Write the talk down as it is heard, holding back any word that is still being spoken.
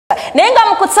Nenga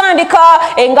mukutandika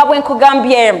nga bwe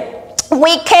nkugambye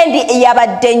weekend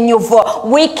yabadde nyuvo,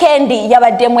 weekend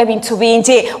yabadde mu ebintu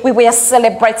bingi. We were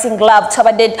celebrating love,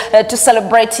 tabadde to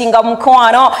celebrating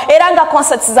mukwano, era nga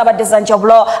concerts zabadde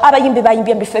zanjawulo, abayimbi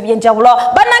bayimbye mu bifo ebyenjawulo,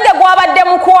 bannange gwabadde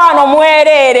mukwano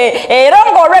mwerere, era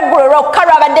ng'olweggulo lwokka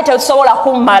abadde tetusobola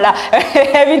kummala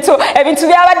ebintu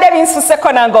byabadde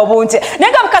binsuseko nange obungi.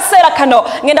 Naye nga mu kaseera kano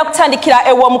ngenda kutandikira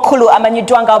ew'omukulu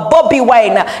amanyiddwa nga Bobi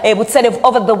Wine Buterevu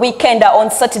over the weekend on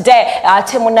Saturday,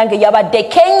 ate munnange yabadde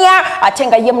Kenya,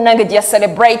 atenga ye munange dia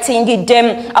celebrating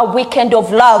them a weekend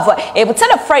of love.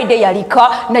 Butala Friday yalika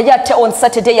na yate on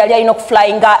Saturday yali alina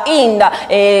flying in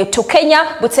to Kenya.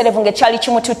 Butelevu nge chali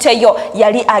chimututeyo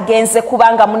yali agenze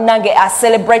kubanga munange a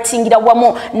celebrating ira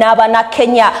wamu n'abana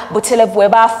Kenya. Butelevu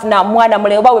webafuna mwana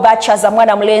muleba webachaza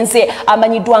mwana mulenze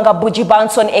amanyidwa nga Buju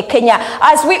Buton Kenya.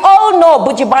 As we all know,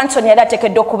 Buju Buton yali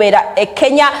atekedde okubeera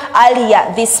Kenya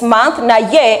earlier this month, na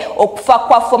ye okufa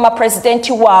kwa former president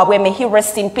waabwe, may he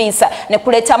rest in peace, ne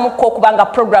kuleta muko kubanga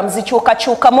programs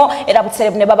zikyukakyukamo, era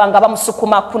Butelevu ne babanga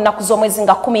bamusukuma ku nnaku z'omwezi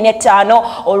nga 15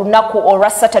 olunaku olwa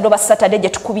Saturday gye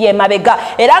tukubye emabega.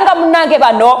 Era nga munnange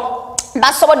bano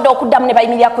basobodde okuddamu ne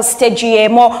bayimirira ku stage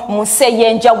yemo mu nsi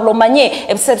ey'enjawulo. Manye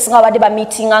ebiseera bisinga babadde ba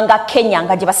meeting nga Kenya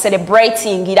nga gye ba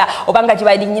celebrating ira obanga gye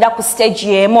balinnyira ku stage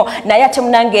yemo, naye ate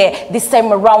munange this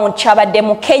time around kyabadde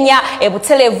mu Kenya.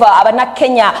 Butelevu abana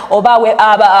Kenya oba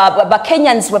ba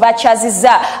Kenyans we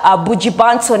bakyazizza Buju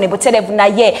Buton, Butelevu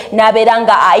naye n'abeera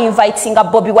nga inviting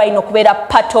Bobi Wine okubeera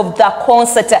part of the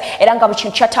concert, era nga buli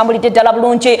kintu kyatambulidde ddala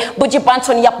bulungi. Buju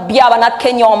Buton yakubye abana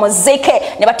Kenya omuzike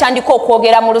ne batandika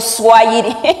okwogera mu Luswayiri.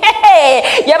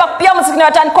 Yabakubya muziki ne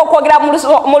batandika okwogera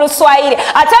mu Luswayiri.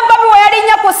 Ate Bobi Wine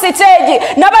yalinnya ku stage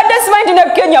n'abadde simanyi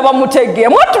ne Kenya bamutege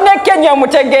mutu ne Kenya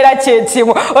mutegeera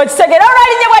kyetimu okitegeera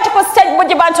olwalinnya bwati ku stage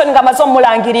Buju Buton nga amaze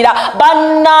omulangirira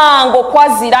bannange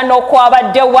okwazira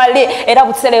n'okwabadde wale. Era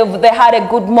Butelevu they had a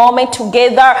good moment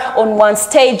together on one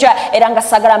stage, era nga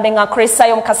sagala mbe nga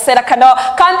nkurisayo mu kaseera kano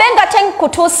kambe nga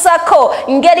tenkutuusako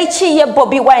ngeri ki ye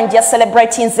Bobi Wine ya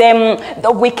celebrating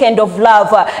the weekend of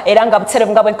love. Era nga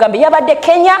Butelevu nga bwe nkugambye yabadde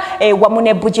Kenya wamu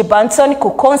ne Buju Buton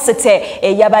ku concert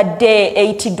yabadde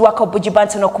eyitiddwako Buju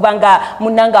Buton okubanga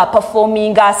munnanga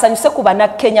performinga asanyuse ku bana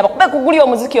Kenya bakube kuguli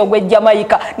omuziki ogwe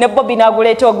Jamaica ne Bobi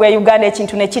naguleeta ogwe Uganda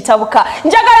ekintu ne kitabuka.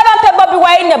 Njagala bampe Bobi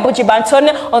Wine ne Buju Buton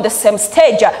on the same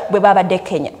stage bwe babadde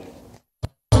Kenya.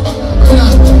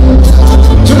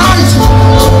 Tonight,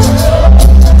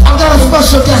 I've got a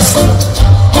special guest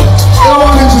that I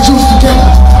want to introduce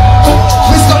together.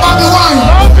 Mr. Bobi Wine.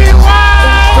 Bobi Wine!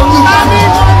 From Uganda.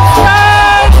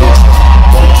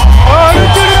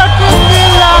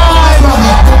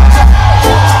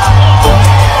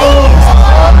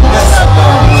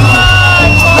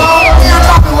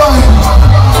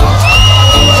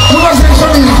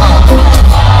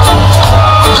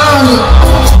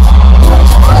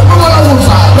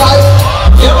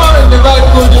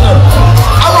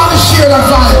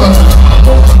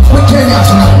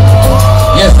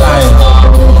 Yes,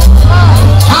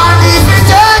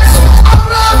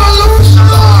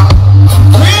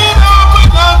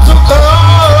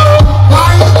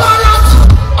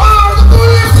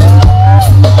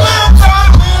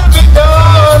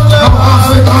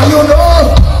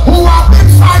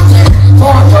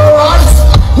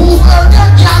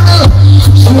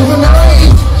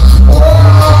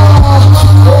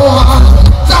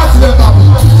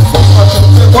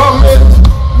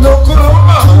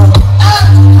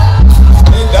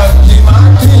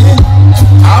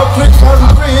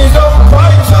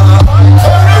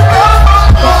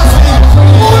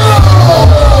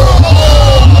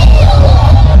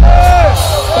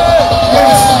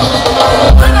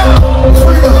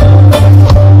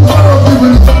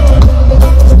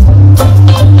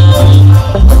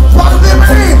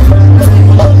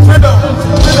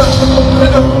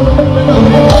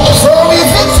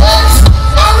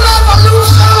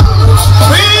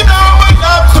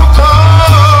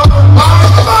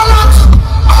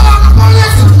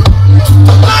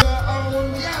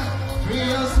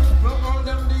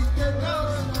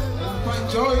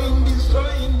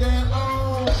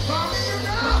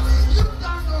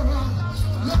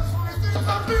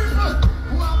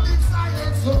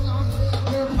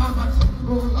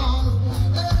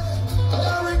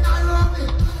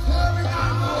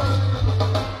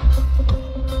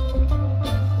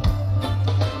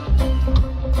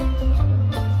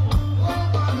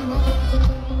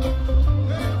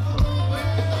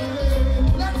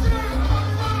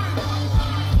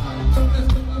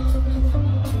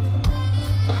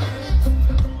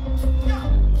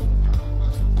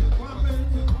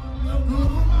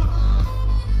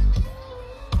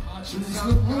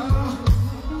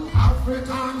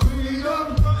 African freedom.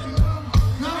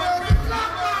 Now every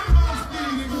black man must be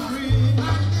free.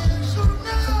 And they should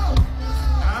know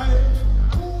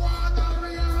who are the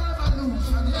real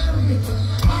revolutionaries.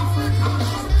 Africa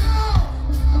should know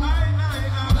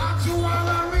that you are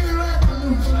a real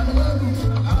revolutionary.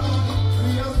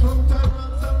 Free us from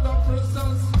tyrants and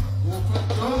oppressors who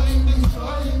controlling,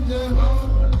 destroying the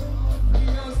world.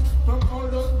 Free us from all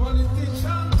those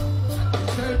politicians and the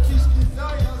selfish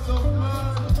desires of man.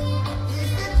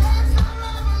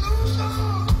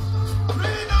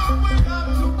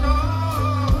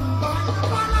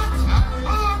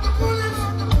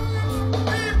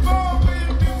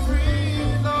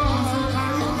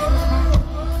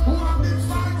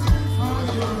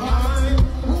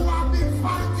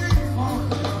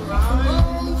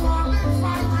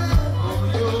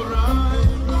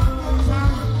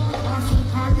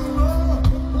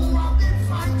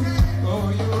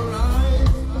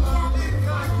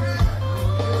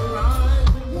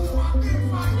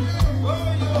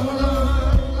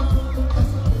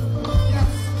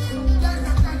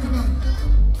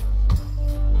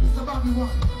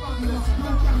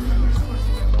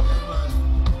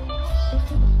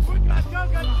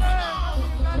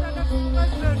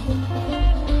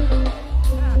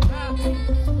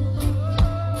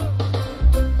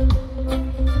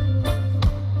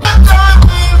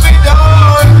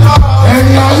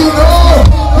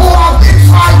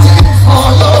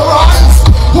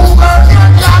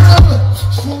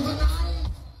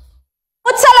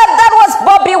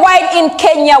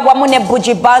 Kenya wamune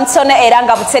Buju Buton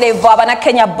eranga buterevu abana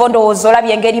Kenya bondo ozola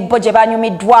byengeri boje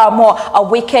banyumidwamo a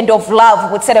weekend of love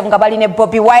buterevu nga bali ne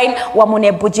Bobi Wine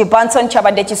wamune Buju Buton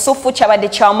chabade kisufu chabade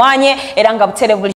chamanye eranga buterevu